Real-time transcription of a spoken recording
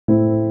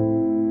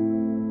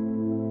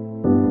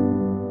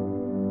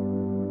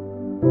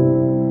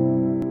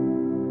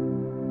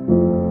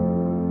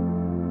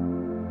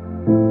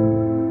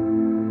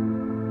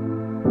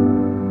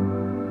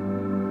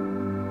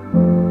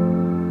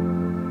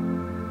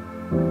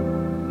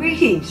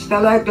Greetings,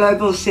 fellow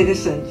global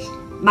citizens.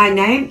 My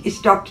name is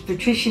Dr.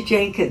 Patricia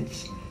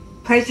Jenkins,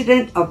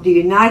 President of the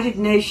United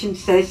Nations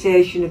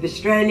Association of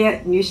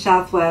Australia, New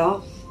South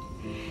Wales,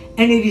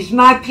 and it is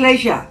my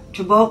pleasure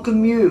to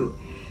welcome you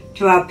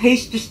to our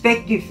Peace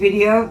Perspective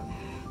video,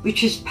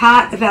 which is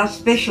part of our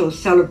special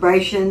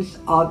celebrations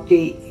of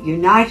the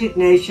United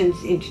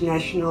Nations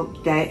International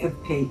Day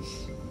of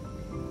Peace.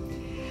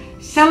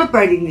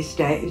 Celebrating this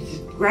day is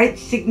of great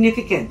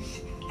significance,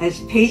 as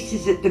peace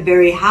is at the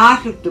very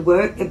heart of the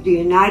work of the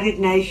United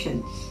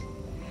Nations.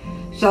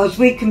 So as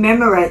we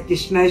commemorate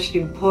this most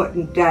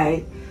important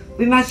day,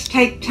 we must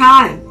take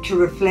time to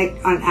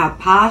reflect on our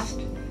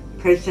past,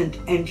 present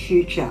and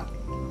future.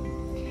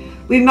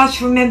 We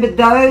must remember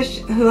those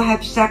who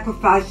have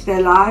sacrificed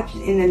their lives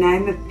in the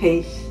name of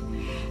peace,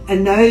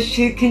 and those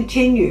who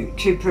continue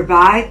to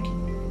provide,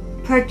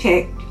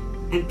 protect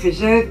and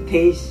preserve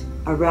peace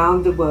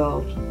around the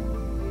world.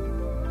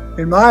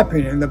 In my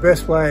opinion, the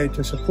best way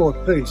to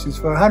support peace is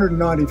for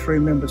 193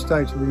 member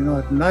states of the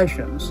United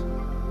Nations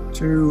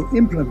to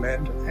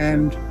implement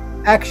and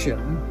action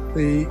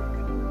the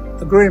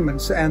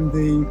agreements and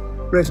the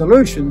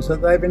resolutions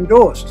that they've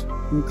endorsed,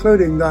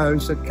 including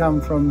those that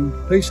come from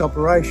peace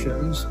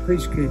operations,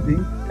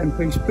 peacekeeping and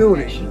peace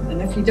building.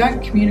 And if you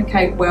don't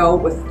communicate well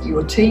with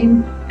your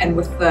team and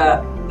with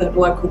the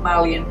local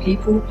Malian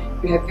people,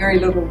 you have very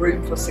little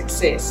room for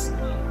success.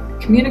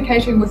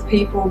 Communicating with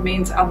people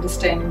means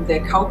understanding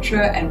their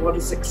culture and what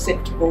is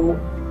acceptable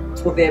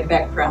for their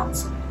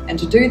backgrounds. And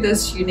to do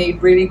this, you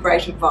need really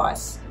great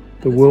advice.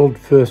 The world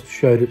first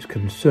showed its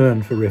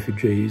concern for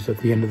refugees at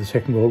the end of the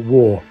Second World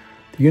War.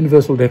 The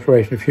Universal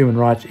Declaration of Human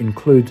Rights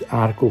includes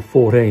Article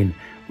 14,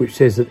 which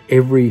says that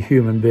every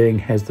human being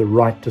has the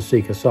right to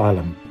seek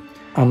asylum.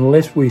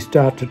 Unless we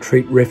start to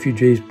treat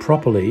refugees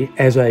properly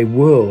as a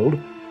world,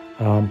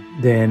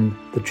 then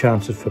the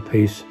chances for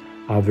peace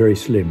are very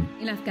slim.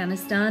 In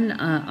Afghanistan,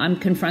 I'm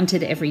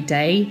confronted every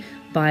day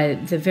by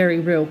the very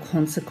real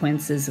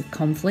consequences of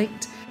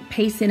conflict.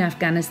 Peace in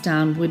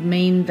Afghanistan would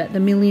mean that the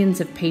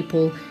millions of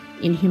people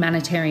in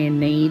humanitarian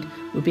need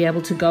would be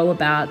able to go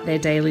about their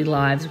daily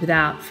lives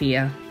without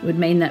fear. It would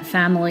mean that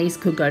families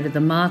could go to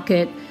the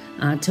market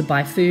to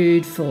buy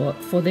food for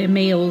their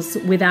meals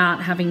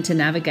without having to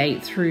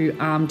navigate through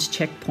armed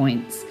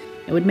checkpoints.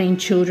 It would mean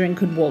children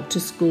could walk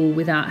to school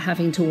without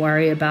having to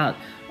worry about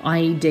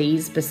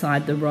IEDs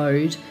beside the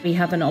road. We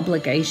have an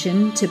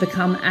obligation to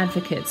become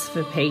advocates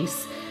for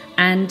peace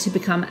and to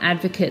become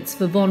advocates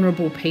for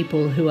vulnerable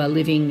people who are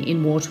living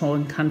in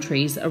war-torn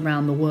countries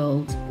around the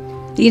world.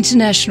 The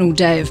International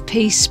Day of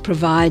Peace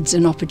provides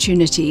an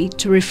opportunity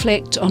to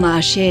reflect on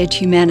our shared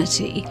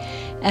humanity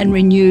and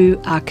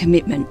renew our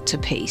commitment to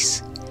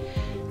peace.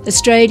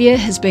 Australia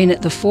has been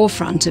at the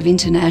forefront of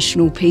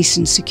international peace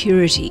and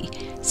security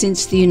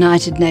since the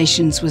United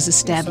Nations was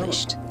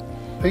established.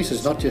 Peace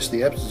is not just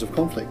the absence of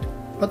conflict,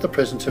 but the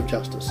presence of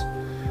justice.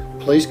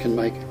 Police can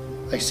make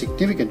a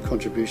significant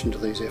contribution to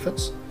these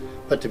efforts,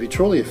 but to be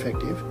truly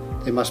effective,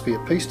 there must be a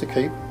peace to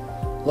keep,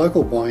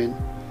 local buy-in,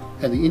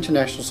 and the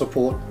international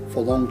support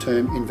for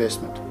long-term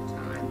investment.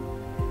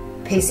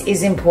 Peace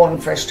is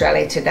important for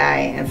Australia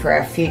today and for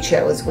our future,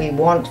 as we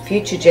want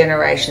future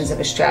generations of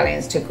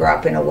Australians to grow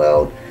up in a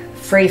world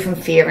free from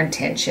fear and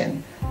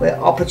tension, where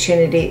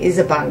opportunity is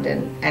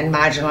abundant and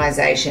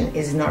marginalisation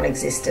is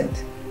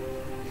non-existent.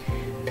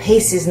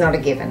 Peace is not a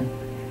given.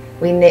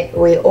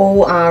 We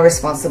all are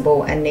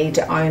responsible and need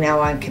to own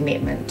our own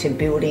commitment to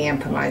building and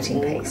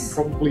promoting peace.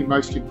 Probably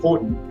most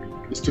important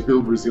is to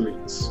build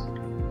resilience.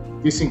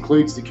 This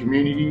includes the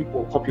community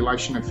or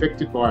population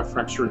affected by a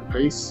fracture of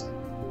peace,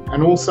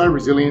 and also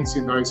resilience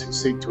in those who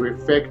seek to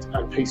effect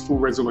a peaceful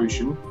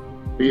resolution,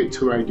 be it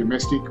to a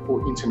domestic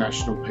or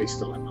international peace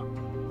dilemma.